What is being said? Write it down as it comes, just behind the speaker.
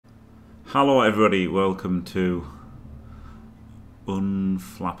Hello everybody, welcome to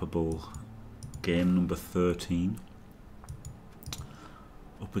UNFLAPPABLE game number 13.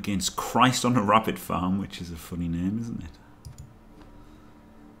 Up against Christ on a Rabbit Farm, which is a funny name, isn't it?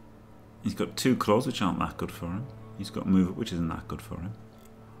 He's got 2 claws, which aren't that good for him. He's got move up, which isn't that good for him.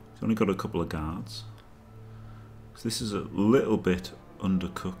 He's only got a couple of guards. So this is a little bit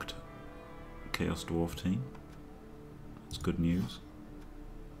undercooked Chaos Dwarf team. That's good news.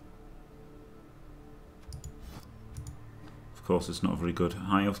 Of course, it's not a very good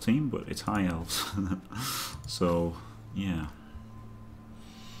high elf team, but it's high elves. So, yeah.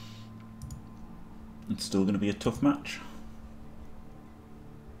 It's still going to be a tough match.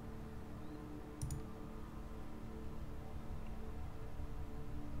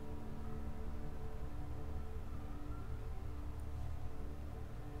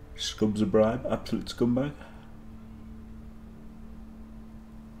 Scrubs a bribe, absolute scumbag.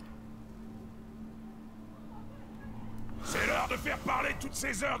 C'est l'heure de faire parler toutes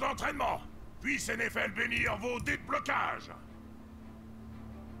ces heures d'entraînement. Puisse NFL bénir vos déblocages.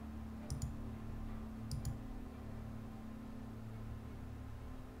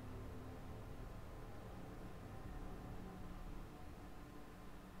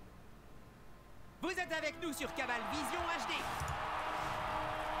 Vous êtes avec nous sur Cabal Vision HD.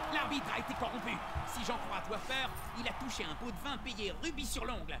 L'arbitre a été corrompu. Si j'en crois Dwarfs, il a touché un pot de vin payé rubis sur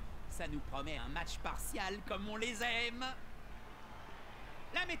l'ongle. Ça nous promet un match partial comme on les aime.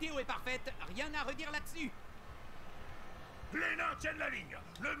 La météo est parfaite, rien à redire là-dessus. Les nains tiennent la ligne.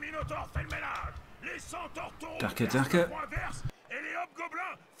 Le Minotaure fait le ménage. Les centaures tombent Darke. point verse. Et les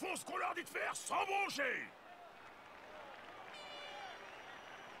hobgoblins font ce qu'on leur dit de faire sans broncher.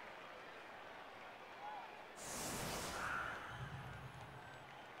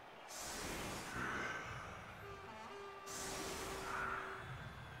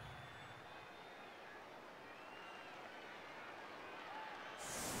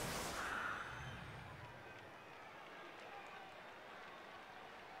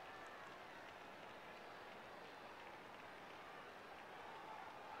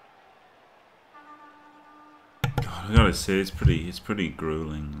 I gotta say, it's pretty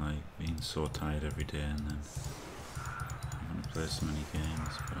grueling, like being so tired every day and then having to play so many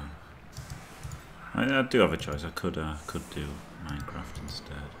games. But I do have a choice. I could do Minecraft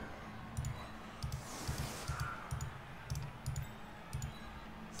instead.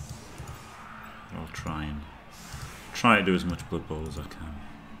 But I'll try to do as much Blood Bowl as I can.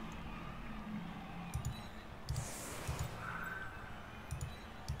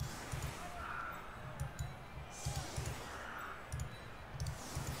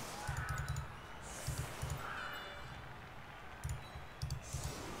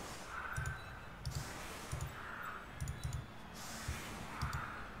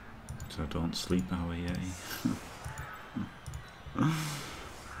 So don't sleep our yeti. I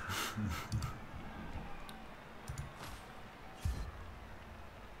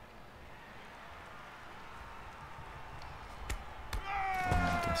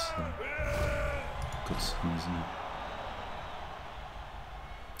guess good sun, isn't it?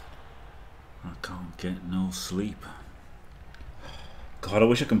 I can't get no sleep. God, I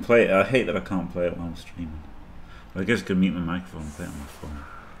wish I can play it. I hate that I can't play it while I'm streaming. But I guess I could mute my microphone and play it on my phone.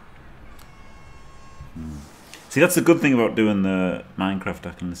 See, that's the good thing about doing the Minecraft.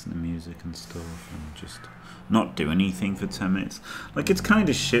 I can listen to music and stuff and just not do anything for 10 minutes. Like, it's kind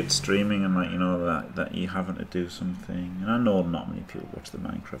of shit streaming and, like, you know, that you're having to do something. And I know not many people watch the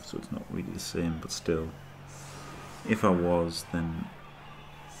Minecraft, so it's not really the same, but still, if I was, then,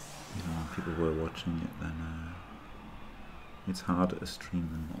 you know, people were watching it, then it's harder to stream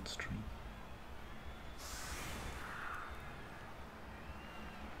than not stream.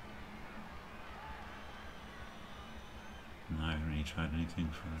 No, I haven't really tried anything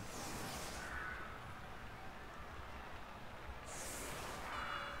for it.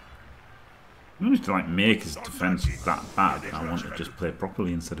 I don't need to like make his defense that bad. I want to just play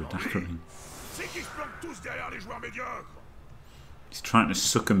properly instead of daggering. He's trying to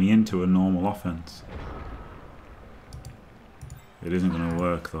sucker me into a normal offense. It isn't going to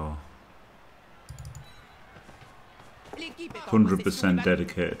work though. 100%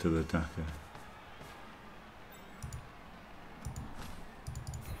 dedicated to the attacker.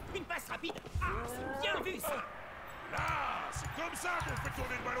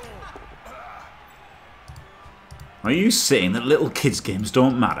 Are you saying that little kids' games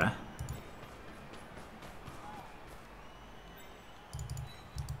don't matter?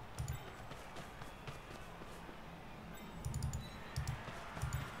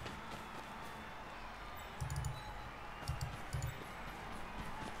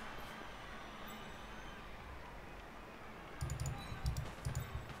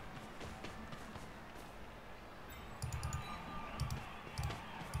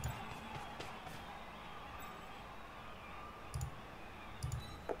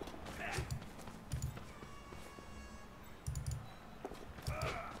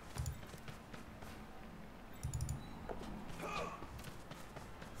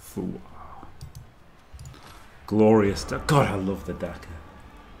 Ooh. Glorious. God, I love the Daka.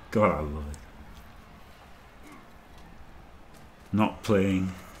 God, I love it. Not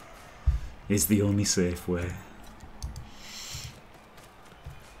playing is the only safe way.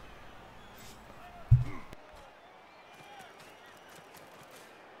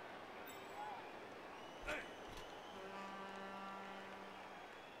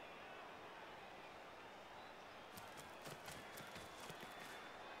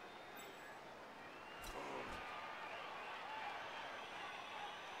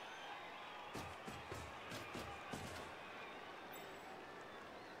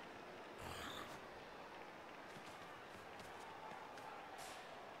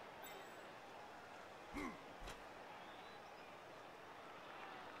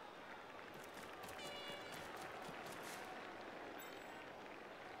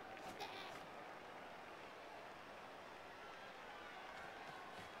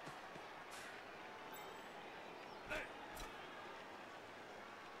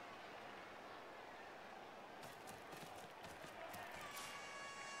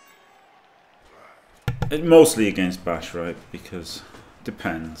 Mostly against Bash, right? Because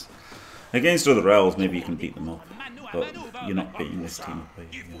depends. Against other elves, maybe you can beat them up, but you're not beating this team up.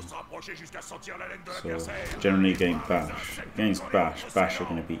 So generally against Bash, Bash are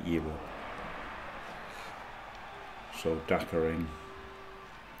going to beat you up. So Dakering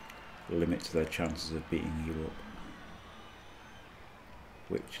limits their chances of beating you up,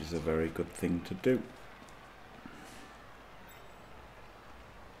 which is a very good thing to do.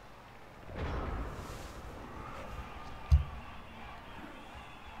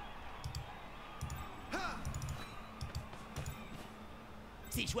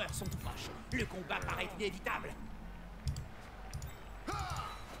 Ces joueurs sont tout proches. Le combat paraît inévitable.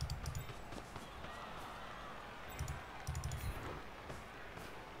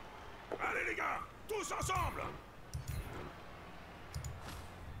 Allez les gars, tous ensemble.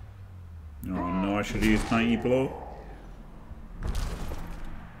 Oh no, I should use Mighty Blow.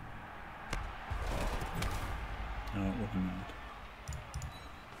 No, it wasn't that.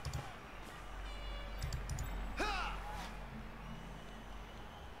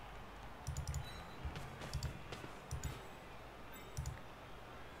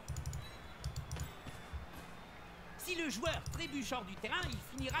 Si le joueur trébuche hors du terrain, il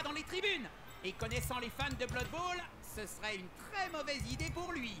finira dans les tribunes. Et connaissant les fans de Blood Bowl, ce serait une très mauvaise idée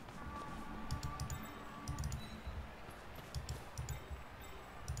pour lui.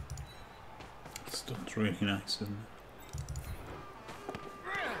 Stuff's really nice, isn't it?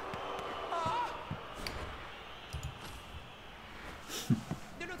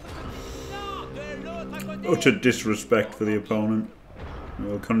 Utter disrespect for the opponent.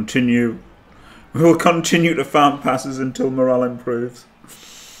 We'll continue to farm passes until morale improves.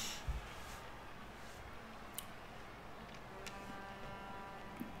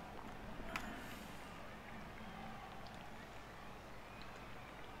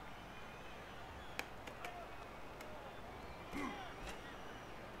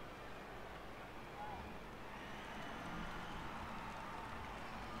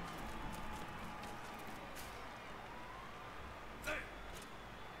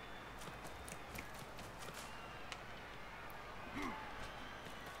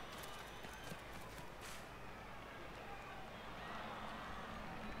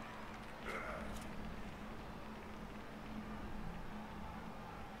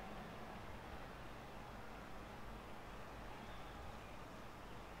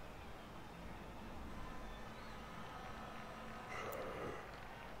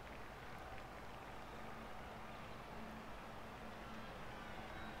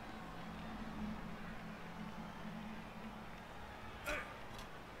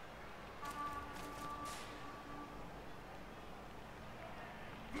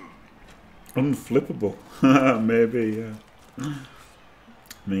 Unflippable. Maybe, yeah.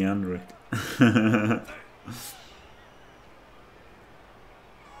 Meandric.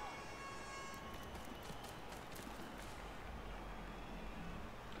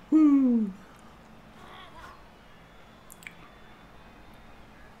 Woo!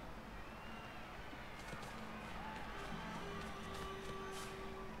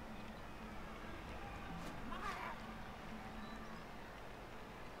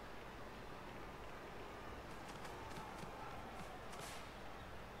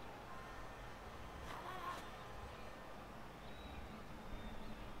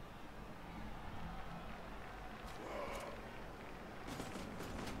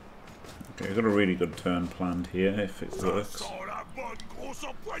 We've got a really good turn planned here if it works.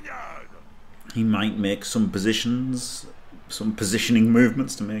 He might make some positions, some positioning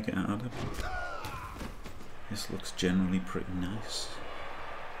movements to make it harder. This looks generally pretty nice.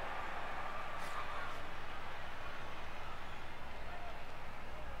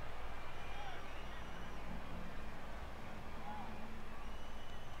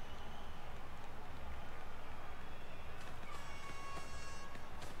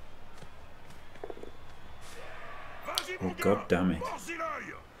 Oh, god damn it.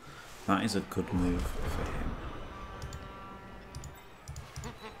 That is a good move for him.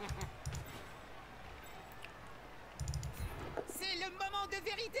 C'est le moment de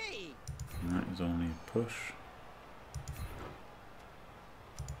vérité. That is only a push.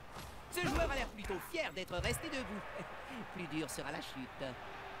 Ce joueur a l'air plutôt fier d'être resté debout. Plus dur sera la chute.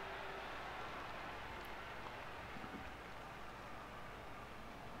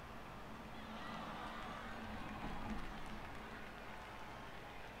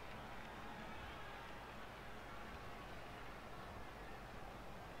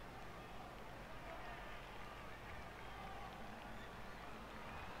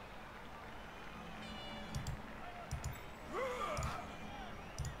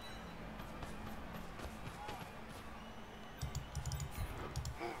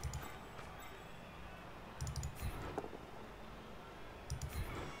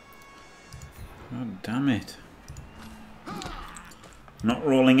 God damn it. Not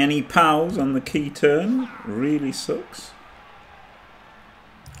rolling any pals on the key turn really sucks.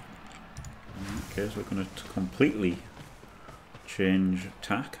 Okay, so we're going to completely change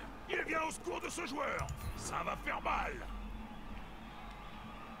tack. Il vient au secours de ce joueur. Ça va faire mal.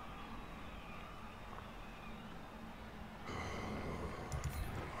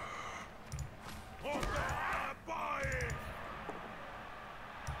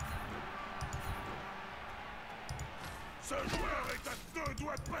 Ce joueur est à 2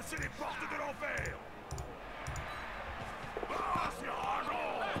 doigts de passer les portes de l'enfer. Ah, c'est rageant.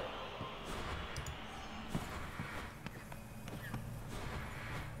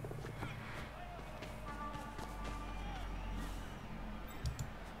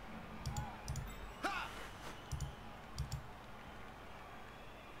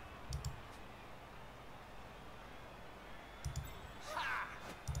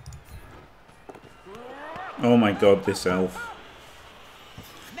 Oh my god, this elf.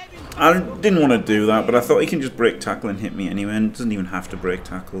 I didn't want to do that, but I thought he can just break tackle and hit me anyway, and doesn't even have to break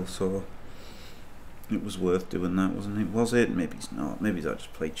tackle, so it was worth doing that, wasn't it? Was it? Maybe it's not. Maybe I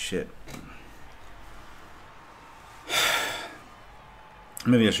just played shit.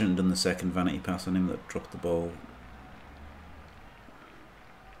 Maybe I shouldn't have done the second vanity pass on him that dropped the ball.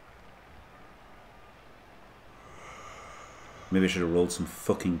 Maybe I should have rolled some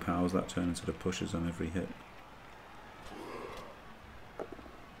fucking powers that turn instead of pushes on every hit.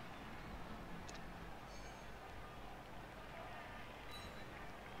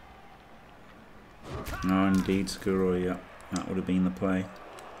 Oh, indeed, Skuro, yeah. That would have been the play.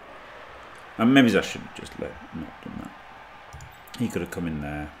 And maybe I should have just not done that. He could have come in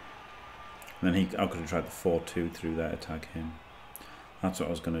there. And then I could have tried the 4-2 through there to tag him. That's what I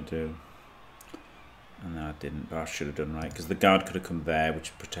was going to do. And then I didn't, but I should have done right. Because the guard could have come there, which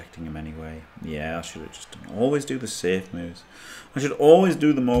is protecting him anyway. Yeah, I should have just done. Always do the safe moves. I should always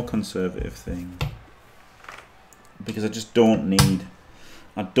do the more conservative thing. Because I just don't need...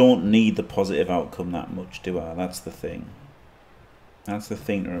 I don't need the positive outcome that much, do I? That's the thing. That's the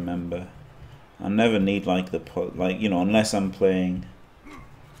thing to remember. I never need like you know, unless I'm playing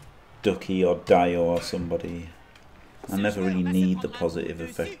Ducky or Dio or somebody. I never really need the positive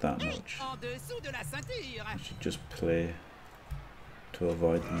effect that much. I should just play to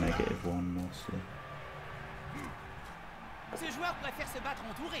avoid the negative one mostly.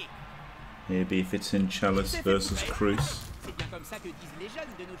 Maybe if it's in Chalice versus Cruz.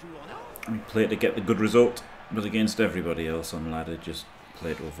 We play to get the good result, but against everybody else on ladder, just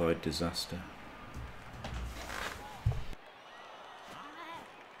play to avoid disaster.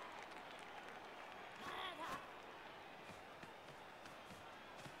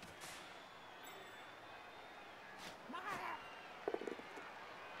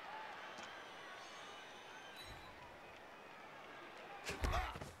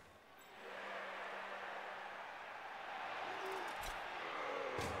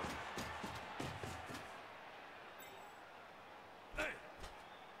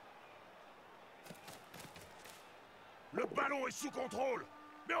 Le ballon est sous contrôle,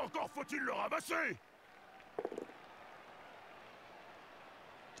 mais encore faut-il le ramasser.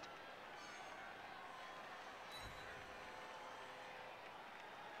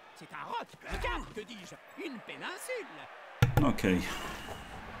 C'est un roc, un cap, que dis-je, une péninsule. Okay.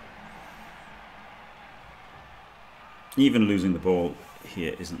 Even losing the ball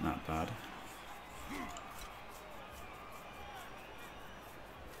here isn't that bad.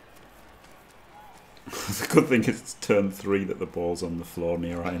 The good thing is it's turn 3 that the ball's on the floor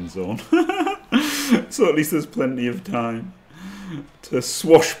near iron zone. So at least there's plenty of time to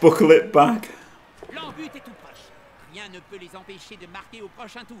swashbuckle it back. L'embut est tout proche. Rien ne peut les empêcher de marquer au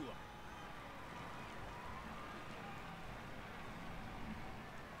prochain tour.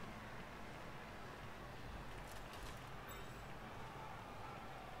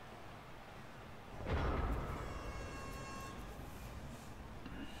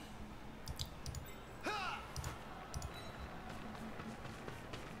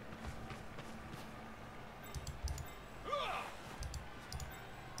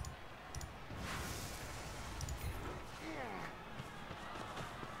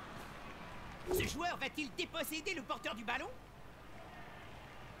 Ce joueur va-t-il déposséder le porteur du ballon?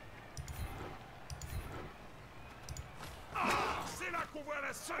 Ah, c'est là qu'on voit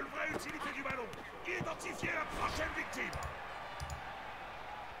la seule vraie utilité du ballon. Identifier la prochaine victime.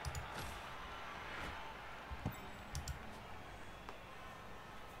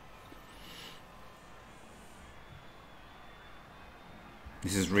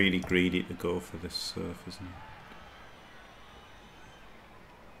 This is really greedy to go for this surf, isn't it?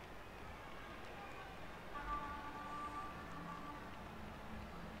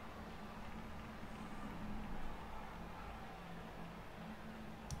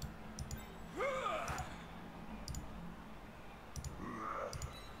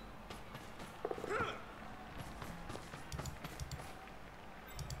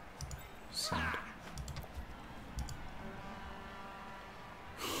 Sad.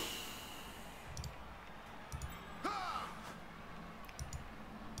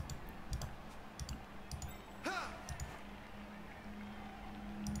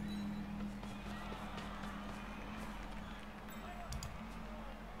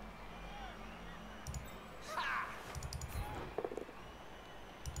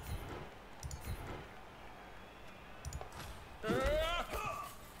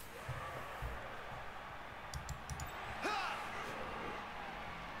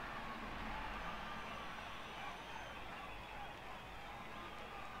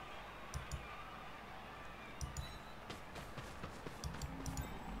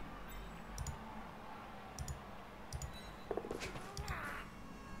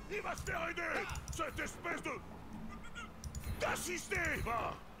 Il va se faire aider. Cette espèce de... d'assister,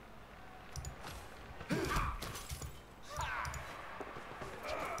 va.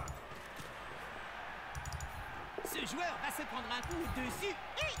 Ce joueur va se prendre un coup dessus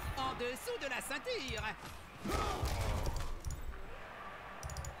et en dessous de la ceinture.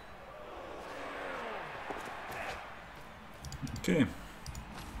 Okay.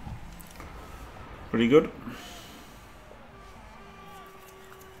 Pretty good.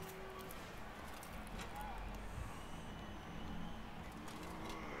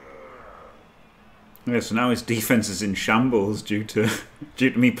 Yeah, so now his defense is in shambles due to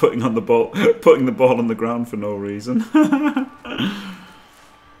me putting the ball on the ground for no reason. Ah,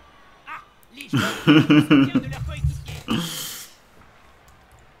 les joueurs ont le soutien de leur coéquipier.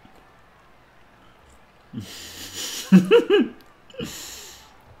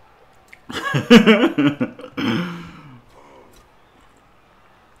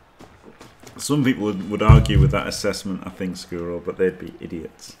 Some people would argue with that assessment, I think, Squirrel, but they'd be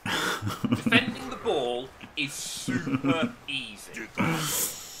idiots. Defending the ball is super easy. Je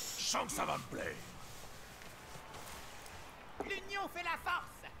sens que ça va me plaire. L'union fait la force.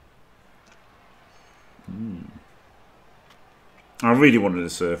 I really wanted a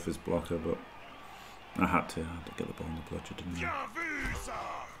surface blocker, but I had to get the ball on the bludger, didn't I? Bien vu, ça.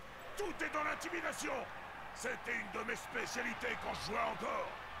 Tout est dans l'intimidation. C'était une de mes spécialités quand je jouais encore.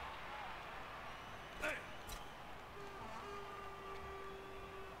 Hey.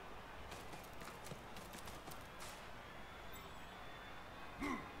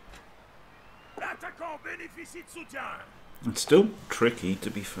 L'attaquant bénéficie de soutien. It's still tricky,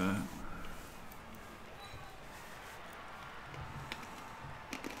 to be fair.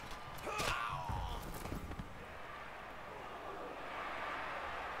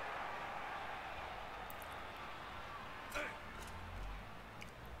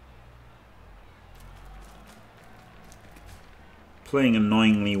 Playing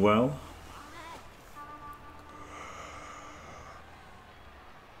annoyingly well.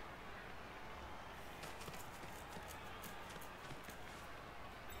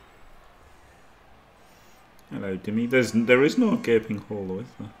 Hello, Dimmy. There is no gaping hole, is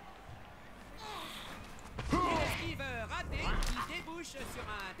there? L'esquive raté qui débouche sur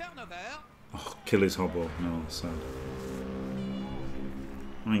un turnover. Oh, kill his hobble. No, sad.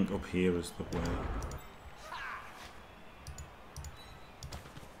 I think up here is the way.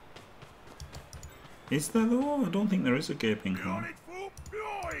 Is there though? I don't think there is a gaping hole.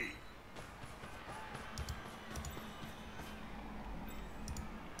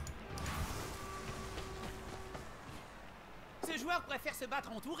 Ce joueur préfère se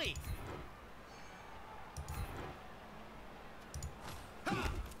battre entouré.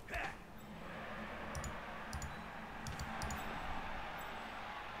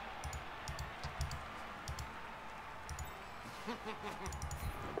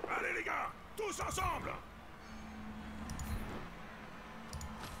 Allez les gars, tous ensemble.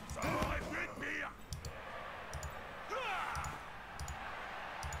 Ça aurait pu être pire.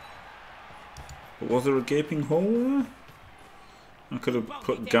 But was there a gaping hole there? I could have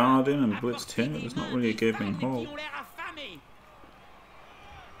put guard in and blitzed him. There's not really a gaping hole.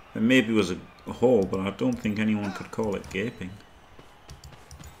 There maybe was a hole, but I don't think anyone could call it gaping.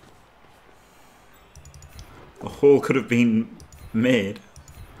 A hole could have been made,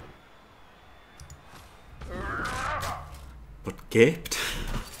 but gaped?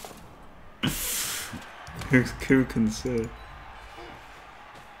 Who can say?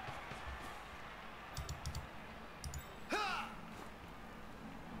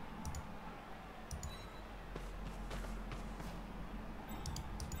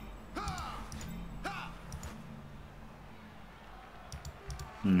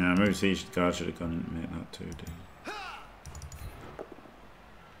 Yeah, maybe guard should have gone in and made that too, dude.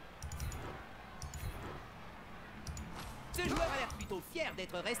 Ce joueur a l'air plutôt fier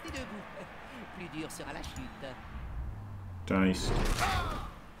d'être resté debout. Plus dur sera la chute. Diced.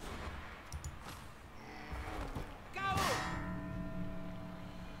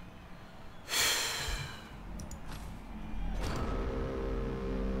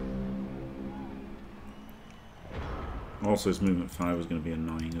 Also, his movement 5 was going to be a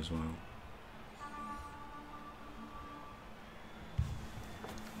 9 as well.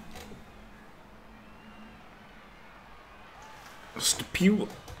 Stepew.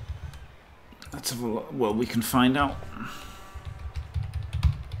 Let's have a look. Well, we can find out.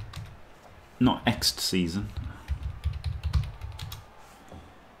 Not next season.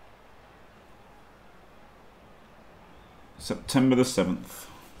 September the 7th.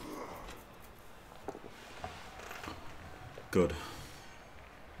 Good.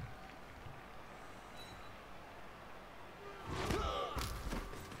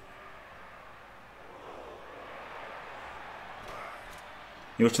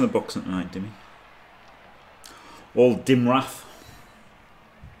 You're watching the boxing tonight, Dimmy? Old Dimrath.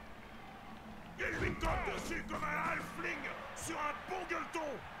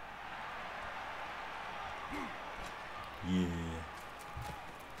 Yeah.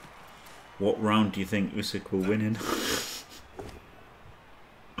 What round do you think Usyk will win in?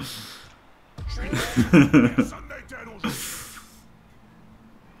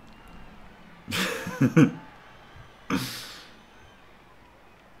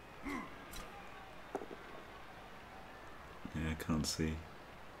 Yeah,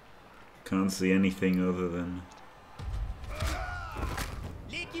 can't see anything other than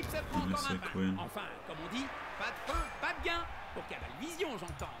L'équipe se prend comme un Usyk pain. win. Enfin, comme on dit, pas de feu, pas de gain. Pour Cabal Vision,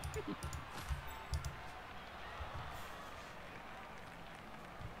 j'entends.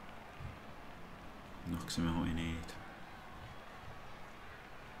 Knocks him out in 8.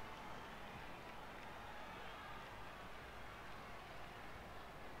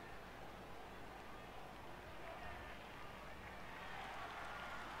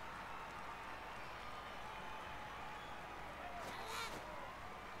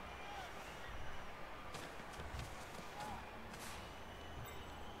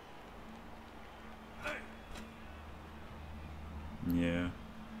 Yeah.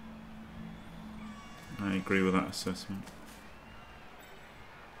 I agree with that assessment.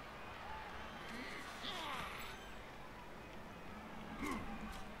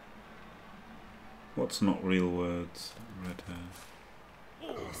 What's not real words? Red hair.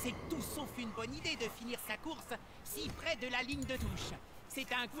 Oh, c'est tout sauf une bonne idée de finir sa course si près de la ligne de touche.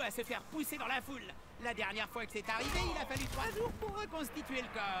 C'est un coup à se faire pousser dans la foule. La dernière fois que c'est arrivé, il a fallu 3 jours pour reconstituer le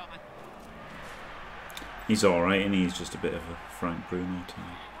corps. He's alright, and he's just a bit of a Frank Bruno type.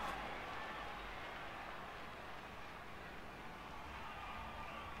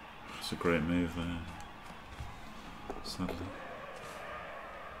 It's a great move there. Sadly.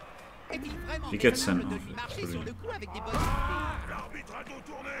 If he gets sent off, it's brilliant.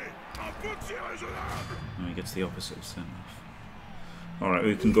 No, he gets the opposite of sent off. Alright,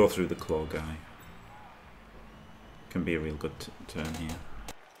 we can go through the claw guy. Can be a real good turn here.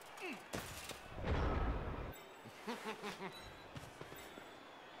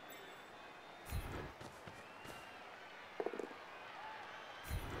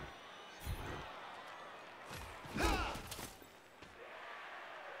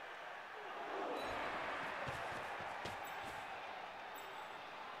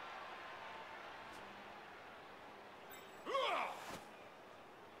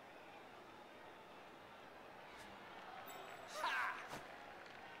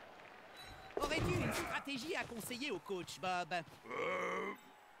 stratégie à conseiller au coach, Bob?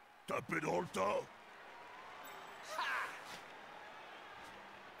 Taper dans le tas.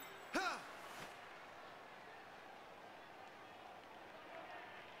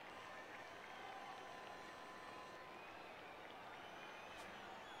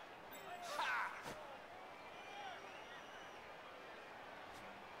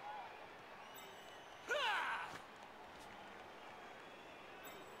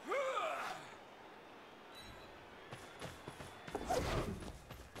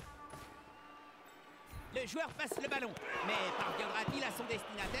 Le joueur passe le ballon, mais parviendra-t-il à son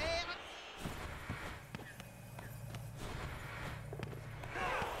destinataire?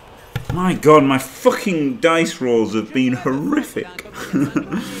 My god, my fucking dice rolls have been horrific.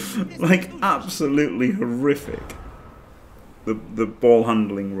 Like, absolutely horrific. The ball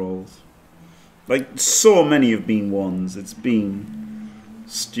handling rolls. Like, so many have been ones. It's been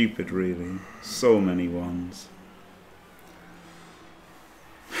stupid, really. So many ones.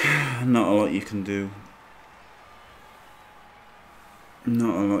 Not a lot you can do.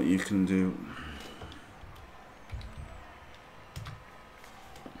 Not a lot you can do.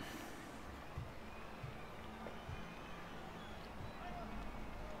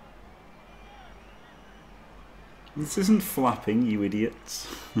 This isn't flapping, you idiots.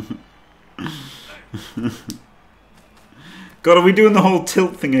 God, are we doing the whole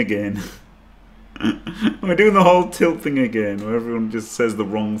tilt thing again? Are we doing the whole tilt thing again, where everyone just says the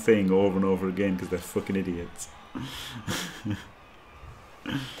wrong thing over and over again because they're fucking idiots?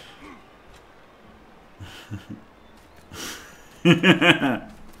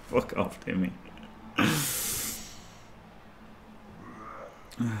 Fuck off, Timmy.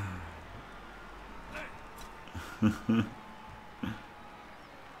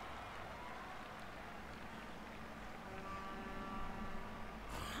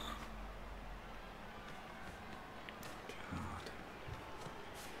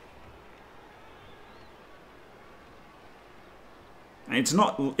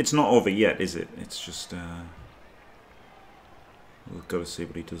 It's not over yet, is it? It's just we've got to see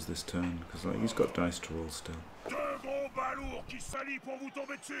what he does this turn, because like, he's got dice to roll still. Deux gros balourds qui s'allient pour vous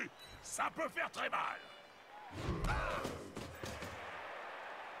tomber dessus. Ça peut faire très mal.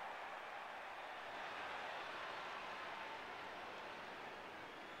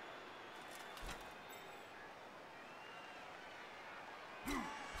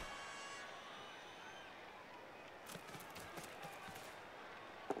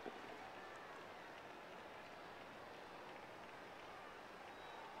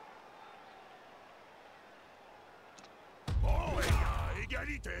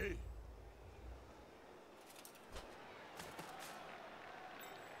 Égalité.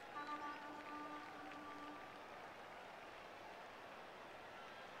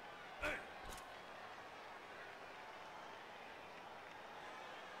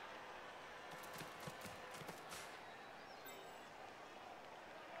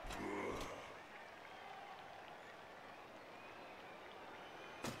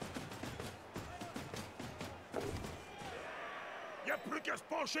 Y a plus qu'à se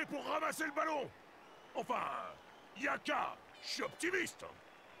pencher pour ramasser le ballon. Enfin, y a qu'à. Je suis optimiste.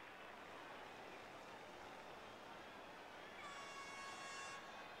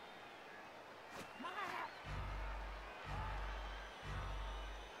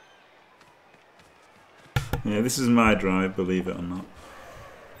 Yeah, this is my drive, believe it or not.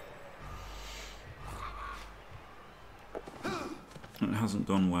 It hasn't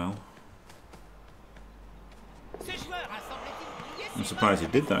gone well. I'm surprised he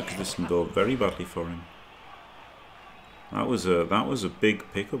did that, because this can go very badly for him. That was a big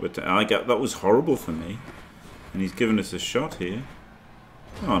pickup. That was horrible for me, and he's given us a shot here.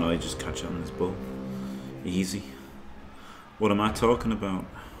 Oh no, he just catch it on this ball, easy. What am I talking about?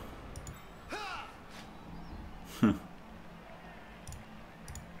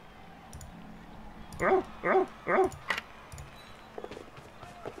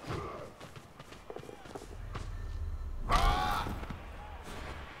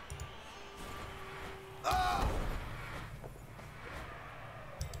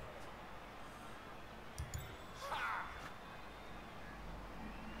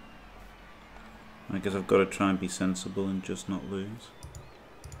 I guess I've got to try and be sensible and just not lose.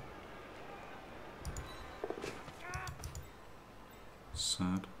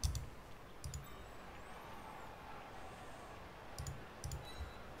 Sad.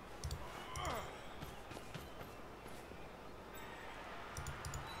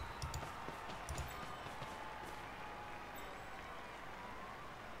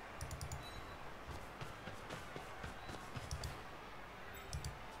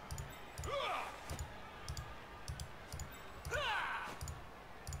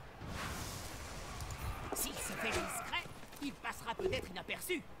 discret, il passera peut-être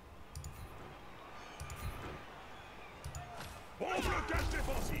inaperçu. Bon blocage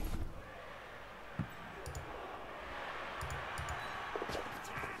défensif.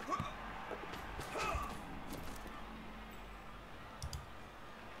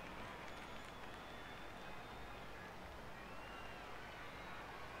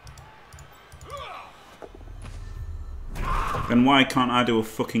 Then why can't I do a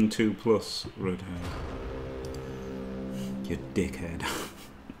fucking 2+, redhead? You dickhead.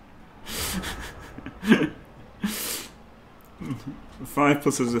 5+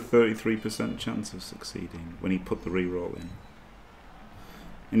 has a 33% chance of succeeding when he put the reroll in.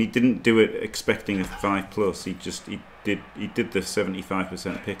 And he didn't do it expecting a 5+, he did the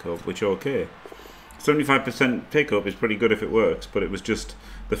 75% pickup, which okay. 75% pickup is pretty good if it works, but it was just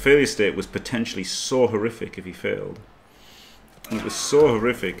the failure state was potentially so horrific if he failed. And it was so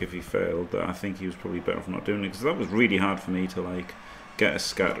horrific if he failed that I think he was probably better off not doing it, because that was really hard for me to like get a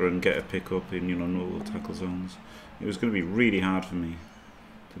scatter and get a pickup in, you know, no tackle zones. It was going to be really hard for me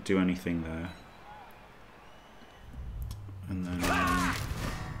to do anything there. And then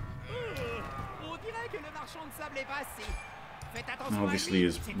obviously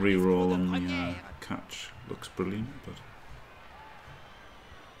his reroll on the catch looks brilliant, but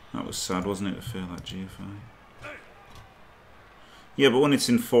that was sad, wasn't it, to fail that GFI? Yeah, but when it's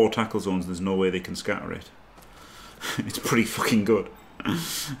in 4 tackle zones, there's no way they can scatter it. It's pretty fucking good.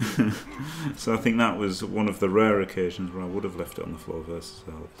 So I think that was one of the rare occasions where I would have left it on the floor versus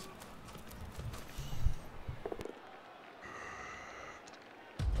Elves.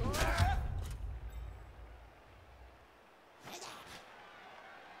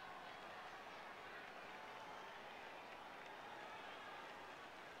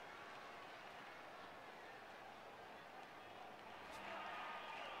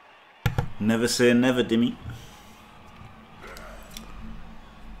 Never say never, Dimmy.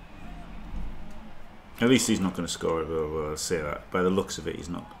 At least he's not going to score it. Well, I'll say that. By the looks of it, he's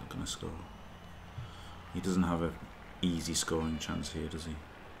not going to score. He doesn't have an easy scoring chance here, does he?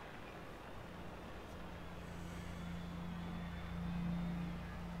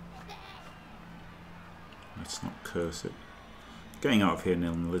 Let's not curse it. Getting out of here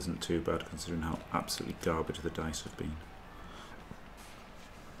 0-0 isn't too bad considering how absolutely garbage the dice have been.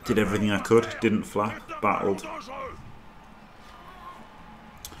 Did everything I could, didn't flap, battled.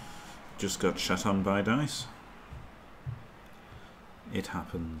 Just got shut on by dice. It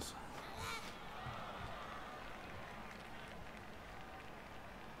happens.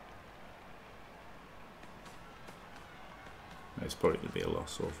 It's probably going to be a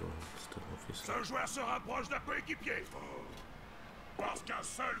loss overall, still, obviously. Ce joueur se rapproche d'un coéquipier. Parce qu'un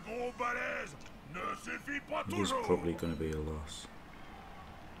seul gros balèze ne suffit pas It is toujours. probably going to be a loss.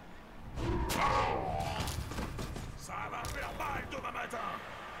 Ça va faire mal demain matin.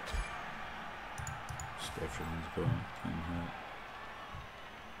 Just everyone's going, can't hurt.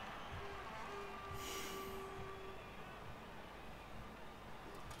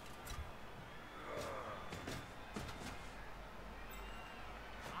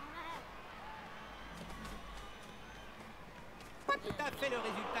 Pas tout à fait le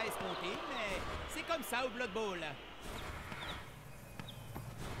résultat escompté, mais c'est comme ça au Blood Bowl.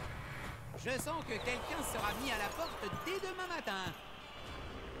 Je sens que quelqu'un sera mis à la porte dès demain matin.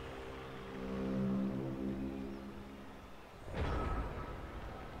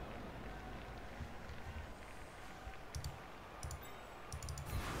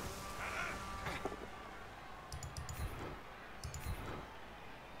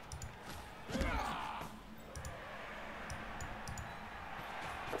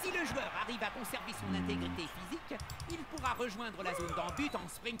 Si le joueur arrive à conserver son intégrité physique, il pourra rejoindre la zone d'en-but en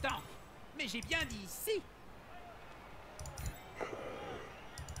sprintant. Mais j'ai bien dit si.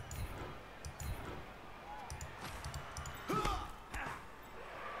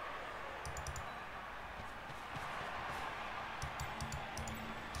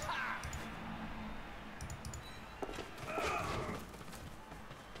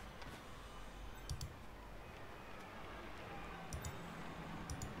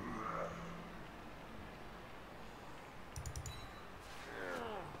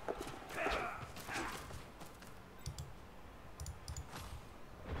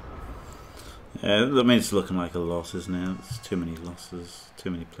 I mean, it's looking like a loss, isn't it? It's too many losses,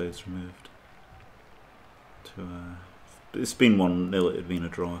 too many players removed. It's been 1-0, it had been a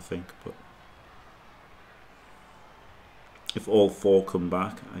draw, I think, but if all 4 come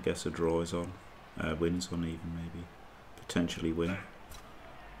back, I guess a draw is on. Wins on even, maybe. Potentially win.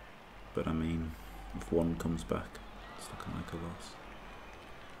 But I mean, if 1 comes back, it's looking like a loss.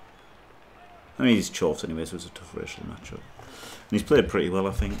 I mean, he's chuffed anyway, so it's a tough racial matchup. And he's played pretty well,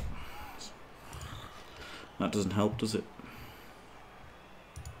 I think. That doesn't help, does it?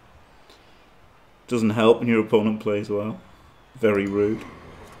 Doesn't help when your opponent plays well. Very rude.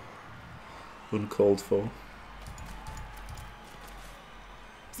 Uncalled for.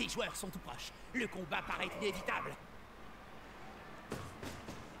 Ces joueurs sont tout proches. Le combat paraît inévitable.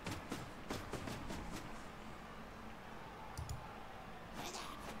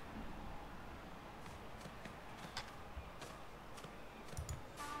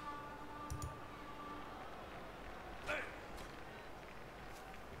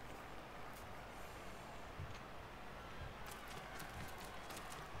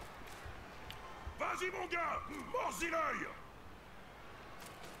 Vas-y mon gars, mords-y l'œil.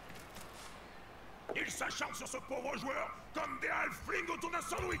 Ils s'acharnent sur ce pauvre joueur comme des halflings autour d'un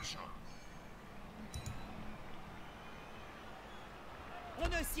sandwich. On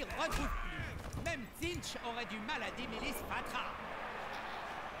ne s'y retrouve plus. Même Finch aurait du mal à démêler ce fatras.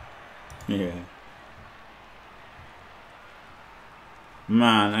 Yeah.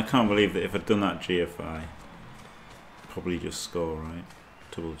 Man, I can't believe that if I'd done that GFI, probably just score, right?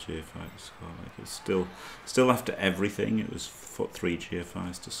 Double GFI to score. Like it's still after everything, it was 3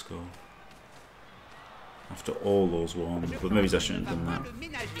 GFIs to score. After all those ones, but maybe I shouldn't have done that.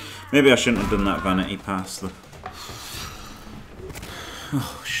 Maybe I shouldn't have done that vanity pass.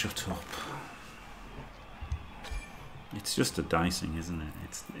 Oh, shut up. It's just a dicing, isn't it?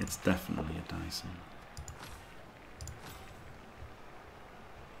 It's definitely a dicing.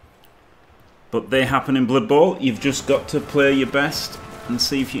 But they happen in Blood Bowl. You've just got to play your best and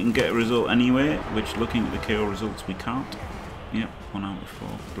see if you can get a result anyway, which looking at the KO results we can't. Yep, 1 out of 4.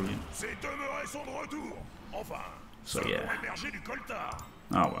 Brilliant. So yeah.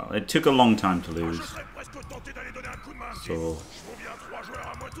 Oh well, it took a long time to lose. So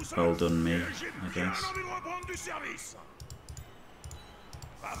well done me, I guess.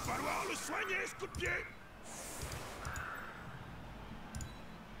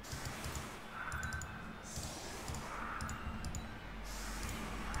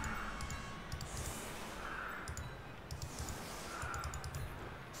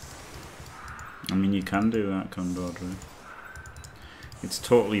 I mean, you can do that, Condor. It's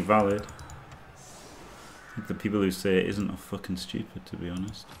totally valid. I think the people who say it isn't are fucking stupid, to be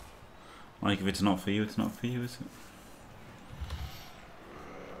honest. Like, if it's not for you, it's not for you, is it?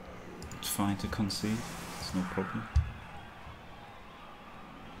 It's fine to concede. It's no problem.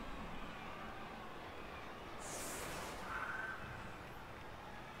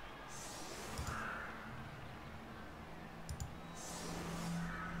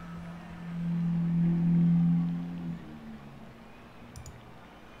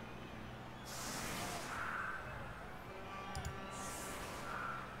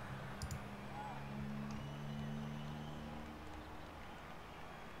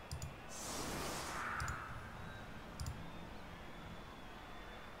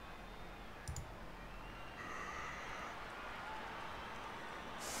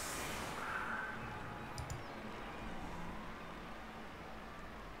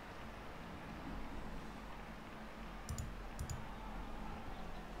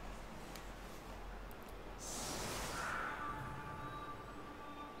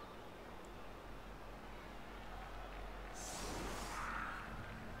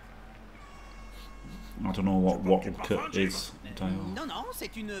 I don't know what wattle cut is. Non, non,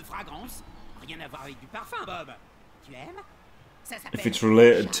 c'est une fragrance. Rien à voir avec du parfum, Bob. Tu aimes? Ça s'appelle If it's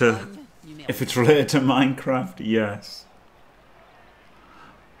related to Minecraft, yes.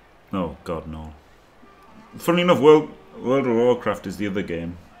 Oh God, no. Funny enough, World of Warcraft is the other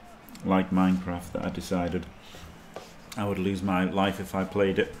game, like Minecraft, that I decided I would lose my life if I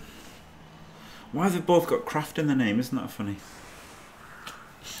played it. Why have they both got craft in the name? Isn't that funny?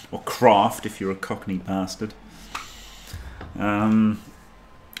 Or craft if you're a cockney bastard.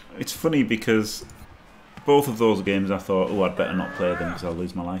 It's funny because both of those games I thought, oh, I'd better not play them because I'll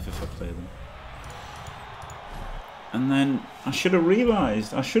lose my life if I play them. And then I should have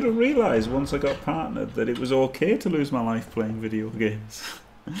realised once I got partnered that it was okay to lose my life playing video games.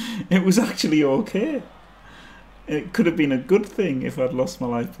 It was actually okay. It could have been a good thing if I'd lost my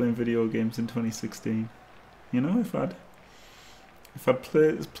life playing video games in 2016. You know, if I'd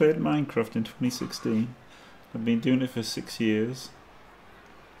played Minecraft in 2016, I'd been doing it for 6 years,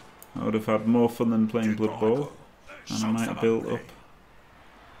 I would have had more fun than playing Blood Bowl, and I might have built up,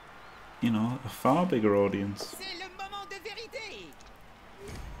 you know, a far bigger audience.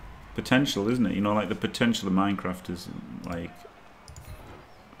 Potential, isn't it? You know, like the potential of Minecraft is like,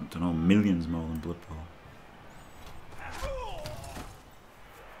 I don't know, millions more than Blood Bowl.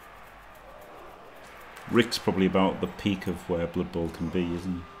 Rick's probably about the peak of where Blood Bowl can be,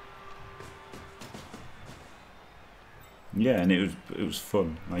 isn't he? Yeah, and it was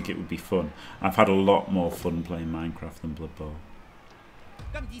fun. Like, it would be fun. I've had a lot more fun playing Minecraft than Blood Bowl.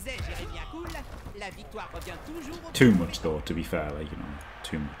 Too much though, to be fair. Like, you know,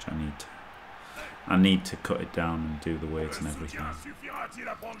 too much. I need to cut it down and do the weights and everything.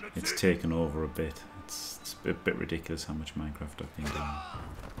 It's taken over a bit. It's a bit ridiculous how much Minecraft I've been doing.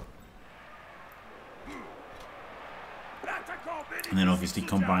 And then obviously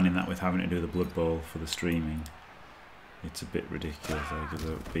combining that with having to do the Blood Bowl for the streaming, it's a bit ridiculous. Like,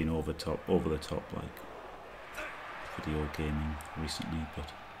 I've been over the top like video gaming recently, but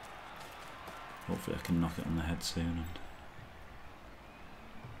hopefully I can knock it on the head soon and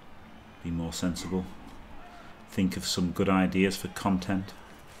be more sensible. Think of some good ideas for content.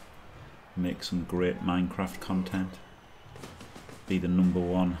 Make some great Minecraft content. Be the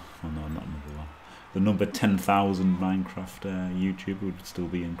 #1. Oh no, not #1. The number 10,000 Minecraft YouTuber would still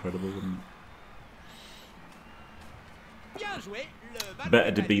be incredible, wouldn't it?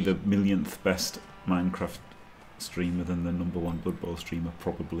 Better to be the millionth best Minecraft streamer than the #1 Blood Bowl streamer,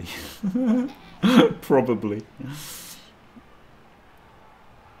 probably. Probably.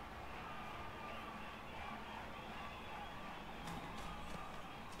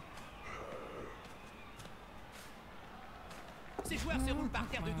 Ces joueurs se roulent par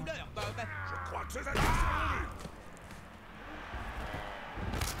terre de douleur, Bob. Je crois que ces attaques sont venues.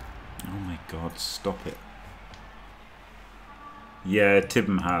 Oh my god, stop it. Yeah,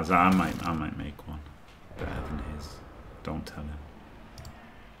 Tibham has. I might make one better than his. Don't tell him.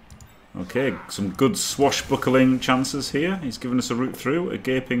 Okay, some good swashbuckling chances here. He's given us a route through, a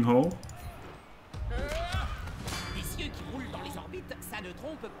gaping hole.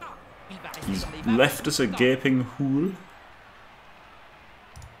 He's left us a gaping hole.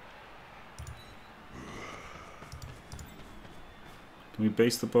 Can we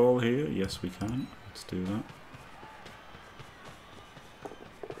base the ball here? Yes, we can. Let's do that.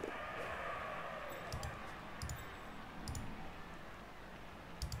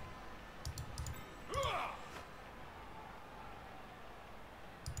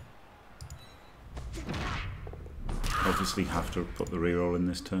 Obviously have to put the reroll in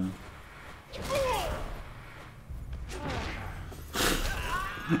this turn.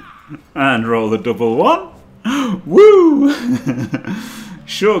 And roll the #1. Woo!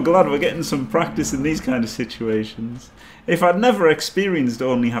 Sure, glad we're getting some practice in these kind of situations. If I'd never experienced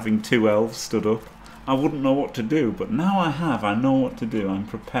only having 2 elves stood up, I wouldn't know what to do. But now I have. I know what to do. I'm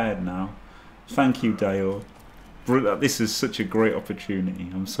prepared now. Thank you, Dio. This is such a great opportunity.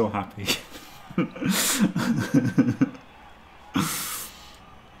 I'm so happy.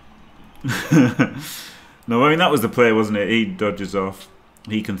 No, I mean, that was the play, wasn't it? He dodges off.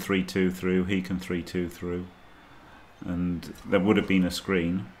 He can 3-2 through. He can 3-2 through. And there would have been a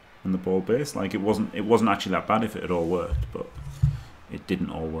screen in the ball base. Like, it wasn't actually that bad if it had all worked, but it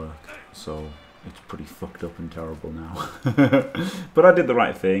didn't all work. So it's pretty fucked up and terrible now. But I did the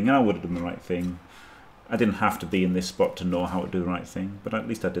right thing, and I would have done the right thing. I didn't have to be in this spot to know how to do the right thing, but at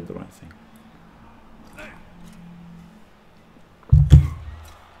least I did the right thing.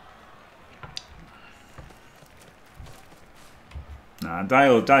 Nah,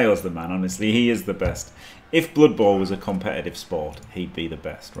 Dio's the man, honestly. He is the best. If Blood Bowl was a competitive sport, he'd be the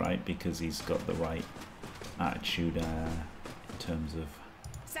best, right? Because he's got the right attitude in terms of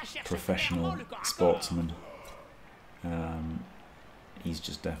professional sportsman. He's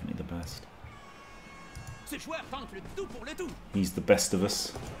just definitely the best. He's the best of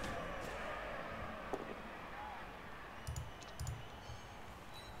us.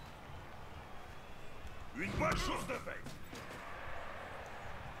 Une bonne chose de faite.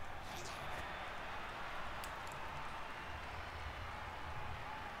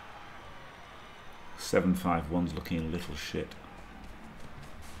 7-5-1's looking a little shit.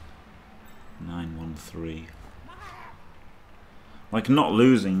 9-1-3. Like, not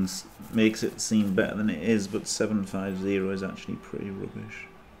losing makes it seem better than it is, but 7-5-0 is actually pretty rubbish.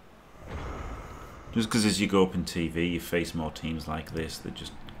 Just because as you go up in TV, you face more teams like this that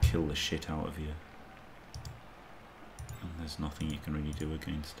just kill the shit out of you. And there's nothing you can really do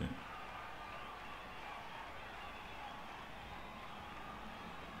against it.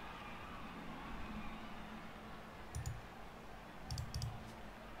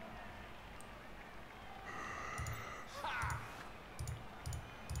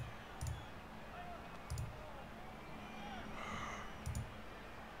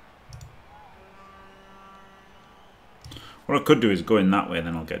 What I could do is go in that way,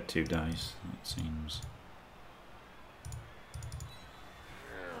 then I'll get 2 dice. That seems...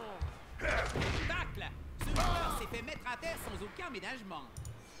 sans aucun ménagement.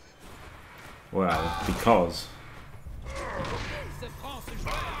 Well, because. Il se prend ce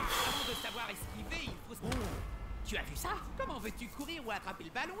joueur. Avant de savoir esquiver, il faut... Oh, tu as vu ça? Comment veux-tu courir ou attraper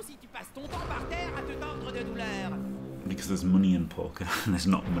le ballon si tu passes ton temps par terre à te tordre de douleur? Because there's money in poker and there's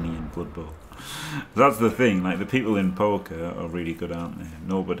not money in Blood Bowl. That's the thing, like the people in poker are really good, aren't they?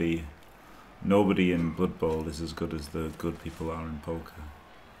 Nobody in Blood Bowl is as good as the good people are in poker.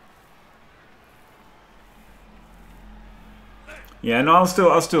 Yeah, no, I'll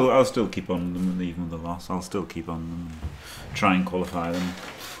still keep on them even with the loss. I'll still keep on them, and try and qualify them,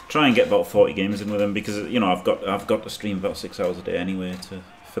 try and get about 40 games in with them because you know I've got to stream about 6 hours a day anyway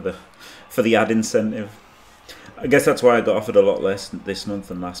for the ad incentive. I guess that's why I got offered a lot less this month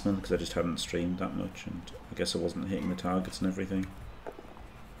than last month because I just hadn't streamed that much and I guess I wasn't hitting the targets and everything.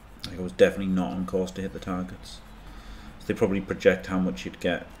 Like I was definitely not on course to hit the targets. So they probably project how much you'd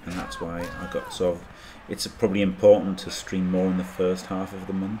get, and that's why I got sort of. It's probably important to stream more in the first half of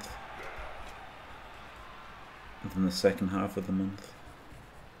the month than the second half of the month.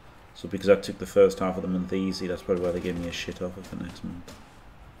 So because I took the first half of the month easy, that's probably why they gave me a shit offer for next month.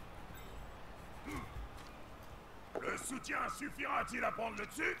 Le soutien suffira-t-il à prendre le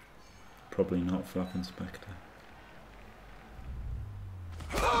dessus? Probably not, Flap Inspector.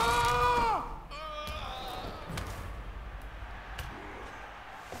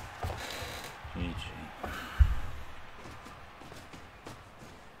 GG.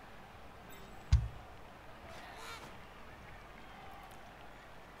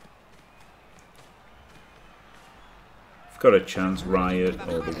 Got a chance, Riot,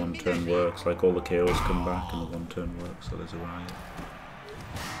 or the one turn works, like all the KOs come back and the one turn works, so there's a Riot.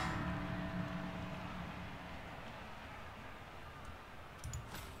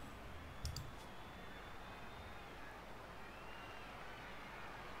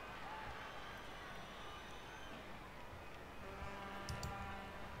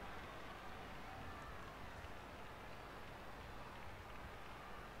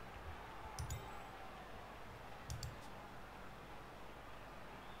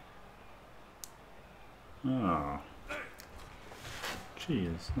 Ah,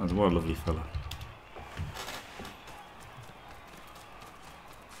 cheers. That's what a lovely fella.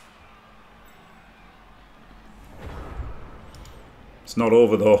 It's not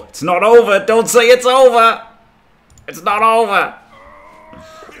over though. It's not over. Don't say it's over. It's not over.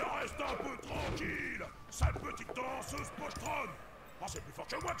 Il reste un peu tranquille. Sale petite danseuse pochetronne. Oh, c'est plus fort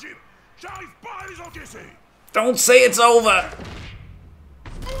que moi, Jim. J'arrive pas à les encaisser. Don't say it's over.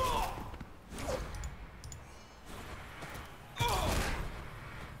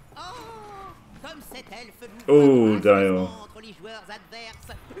 Oh, Dio.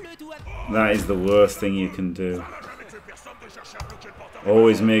 That is the worst thing you can do.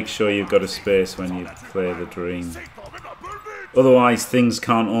 Always make sure you've got a space when you play the dream. Otherwise, things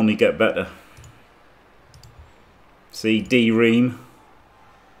can't only get better. See, D-Ream.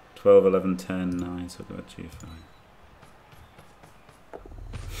 12, 11, 10, 9, so I've got G5.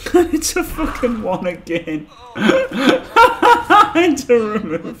 It's a fucking one again. I to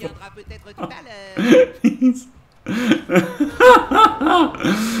remove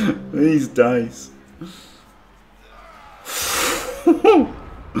these dice.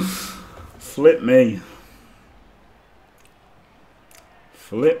 Flip me.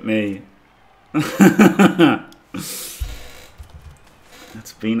 Flip me.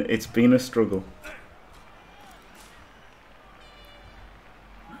 It's been a struggle.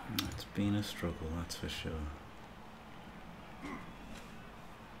 It's been a struggle, that's for sure.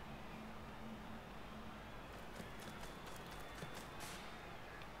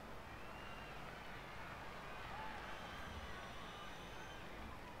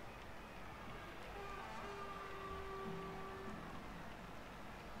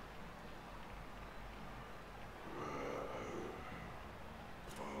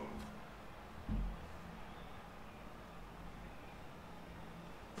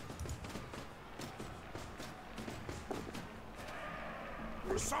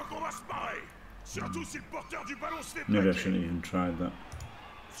 Maybe I shouldn't even tried that.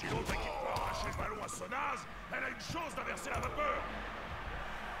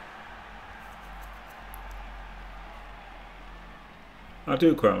 I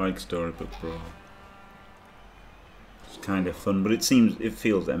do quite like Storybook Brawl. It's kind of fun, but it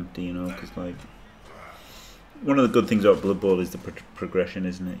feels empty, you know, because like one of the good things about Blood Bowl is the progression,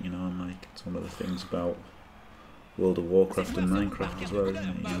 isn't it? You know, and like it's one of the things about World of Warcraft and Minecraft as well, isn't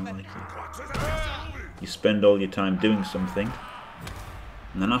it? You know, like you spend all your time doing something,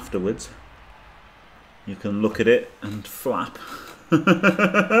 and then afterwards you can look at it and flap.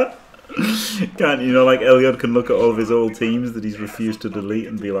 Can't you know, like Elliot can look at all of his old teams that he's refused to delete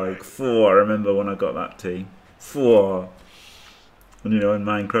and be like, "4, I remember when I got that team. 4." And you know, in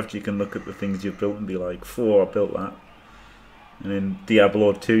Minecraft you can look at the things you've built and be like, 4, I built that. And in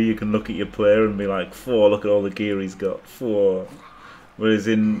Diablo 2 you can look at your player and be like, 4, look at all the gear he's got. 4. Whereas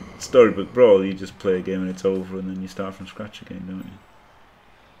in Storybook Brawl you just play a game and it's over and then you start from scratch again, don't you?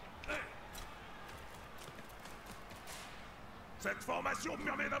 Cette formation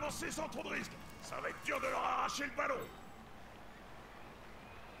permet d'avancer sans trop de risques. Ça va être dur de leur arracher le ballon.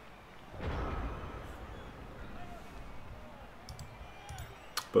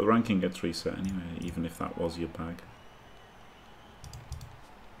 But ranking gets reset anyway, even if that was your bag.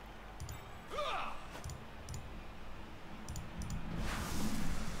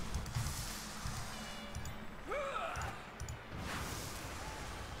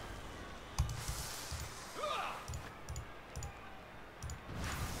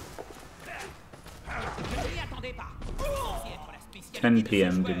 Je m'y attendais pas. Censé être la 10 spécialité de ce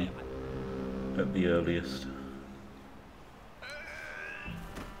PM joueur. at the earliest.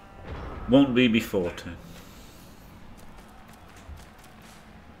 Won't be before 10.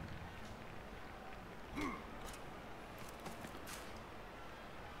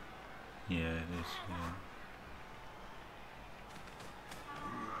 Yeah, it is. Yeah.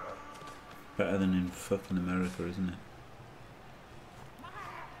 Better than in fucking America, isn't it?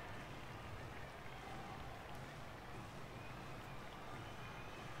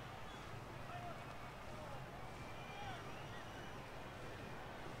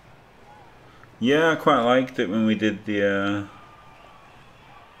 Yeah, I quite liked it when we did the.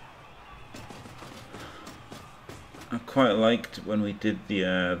 I quite liked when we did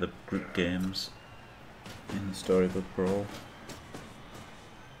the group games in the Storybook Brawl.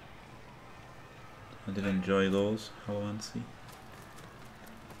 I did enjoy those, Hallowancy.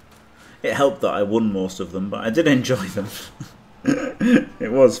 It helped that I won most of them, but I did enjoy them.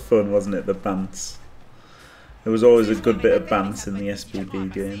 It was fun, wasn't it? The bants. There was always a good bit of bants in the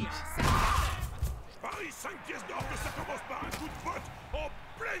SBB games.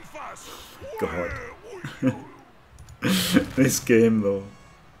 God. This game though.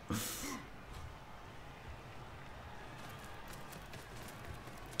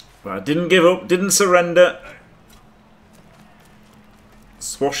 But I didn't give up, didn't surrender.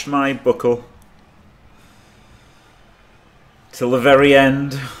 Swashed my buckle. Till the very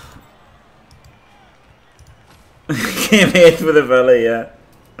end. Came 8th with a Vela, yeah.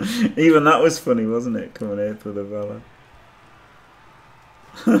 Even that was funny, wasn't it? Coming 8th with a Vela.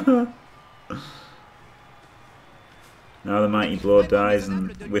 Now the mighty blow dies,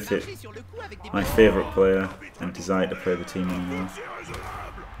 and with it, my favourite player and desire to play the team anymore.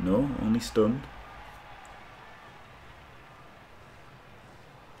 No, only stunned.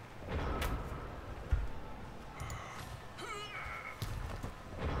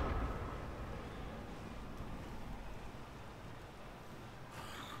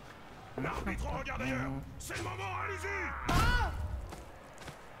 L'arbitre regarde ailleurs. C'est le moment, allez-y.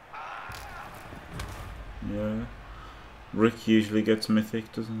 Yeah. Rick usually gets mythic,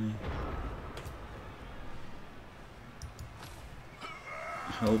 doesn't he?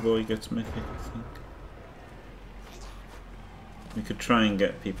 Hellboy gets mythic, I think. We could try and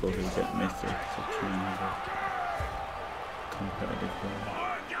get people who get mythic to try and have a competitive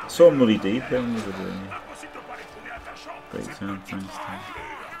play. Saw Muddy Deep there on the other day. Great sound, thanks to him.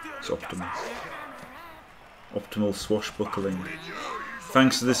 It's optimal. Optimal swashbuckling.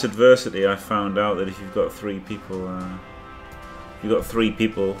 Thanks to this adversity, I found out that if you've got 3 people,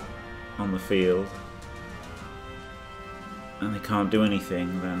 on the field, and they can't do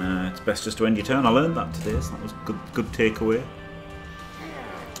anything, then it's best just to end your turn. I learned that today, so that was good takeaway.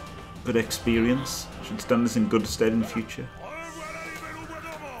 Good experience. Should stand us in good stead in future.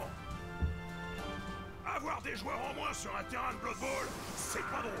 Avoir des joueurs en moins sur un terrain de bloodbowl, c'est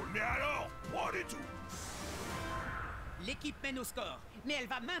pas drôle, mais alors, pas du tout. L'équipe mène au score, mais elle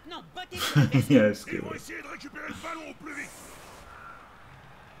va maintenant botter Yeah, it's Ils good. vont essayer de récupérer le ballon au plus vite.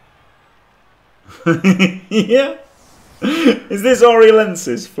 Yeah. Is this Ori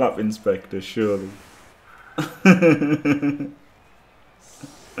Lensis, Flap Inspector? Surely.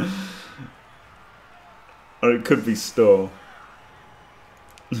 Or it could be Store.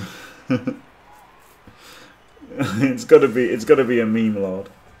 It's gotta be a meme lord.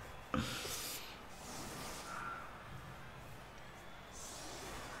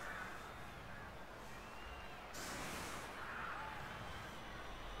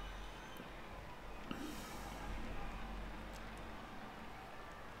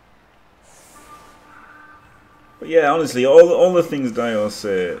 But yeah, honestly, all the things Dio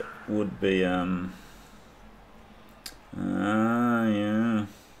say would be yeah.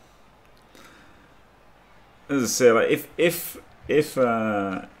 As I say, like if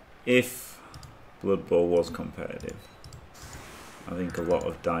Blood Bowl was competitive, I think a lot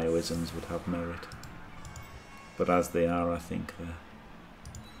of Dioisms would have merit. But as they are, I think they're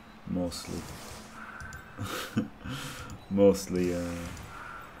mostly mostly a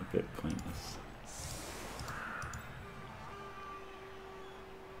bit pointless.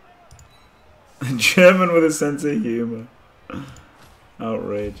 A German with a sense of humour.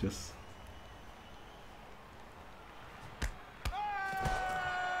 Outrageous.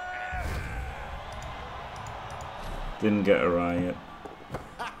 Didn't get a riot.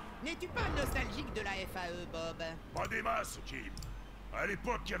 N'es-tu pas nostalgique de la FAE, Bob? Pas des masses, Jim. À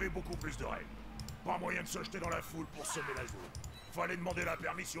l'époque, il y avait beaucoup plus de règles. Pas moyen de se jeter dans la foule pour semer la zone. Fallait demander la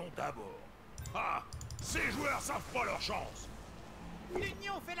permission d'abord. Ah, ces joueurs savent pas leur chance.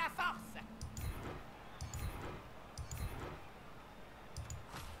 L'union fait la force.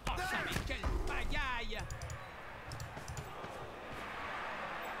 Oh, mais quelle pagaille!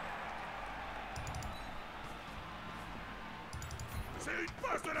 C'est une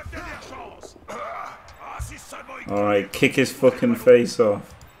passe de la dernière chance. Ah, si seulement il... Alright, kick his fucking face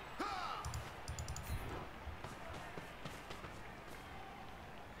off.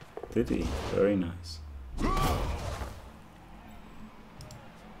 Did he? Very nice.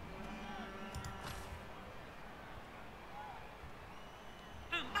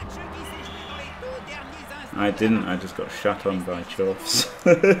 I didn't, I just got shot on by Dwarfs.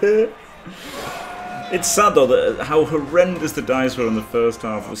 It's sad though that how horrendous the dice were in the first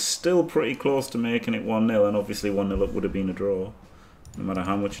half was still pretty close to making it 1-0, and obviously 1-0 up would have been a draw, no matter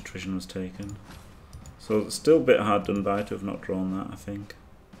how much attrition was taken. So it's still a bit hard done by to have not drawn that, I think.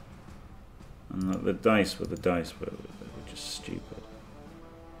 And the dice were just stupid.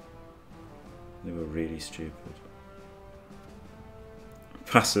 They were really stupid.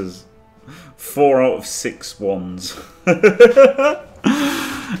 Passes 4 out of 6 ones.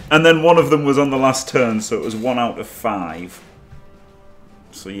 And then one of them was on the last turn, so it was 1 out of 5.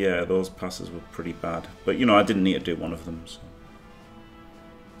 So yeah, those passes were pretty bad. But you know, I didn't need to do one of them. So.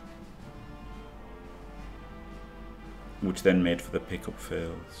 Which then made for the pickup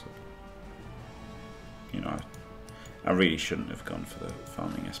fail. So. You know, I really shouldn't have gone for the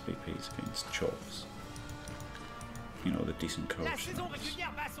farming SPPs against Dwarfs. You know, the decent coach.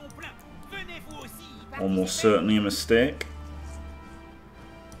 Almost certainly a mistake.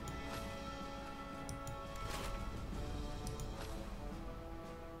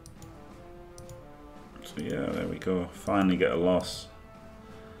 So yeah, there we go. Finally get a loss.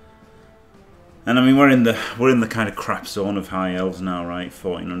 And I mean, we're in the kind of crap zone of high elves now, right?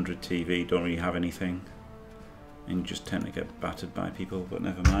 1400 TV, don't really have anything. And you just tend to get battered by people, but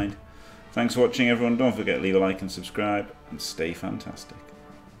never mind. Thanks for watching, everyone. Don't forget to leave a like and subscribe, and stay fantastic.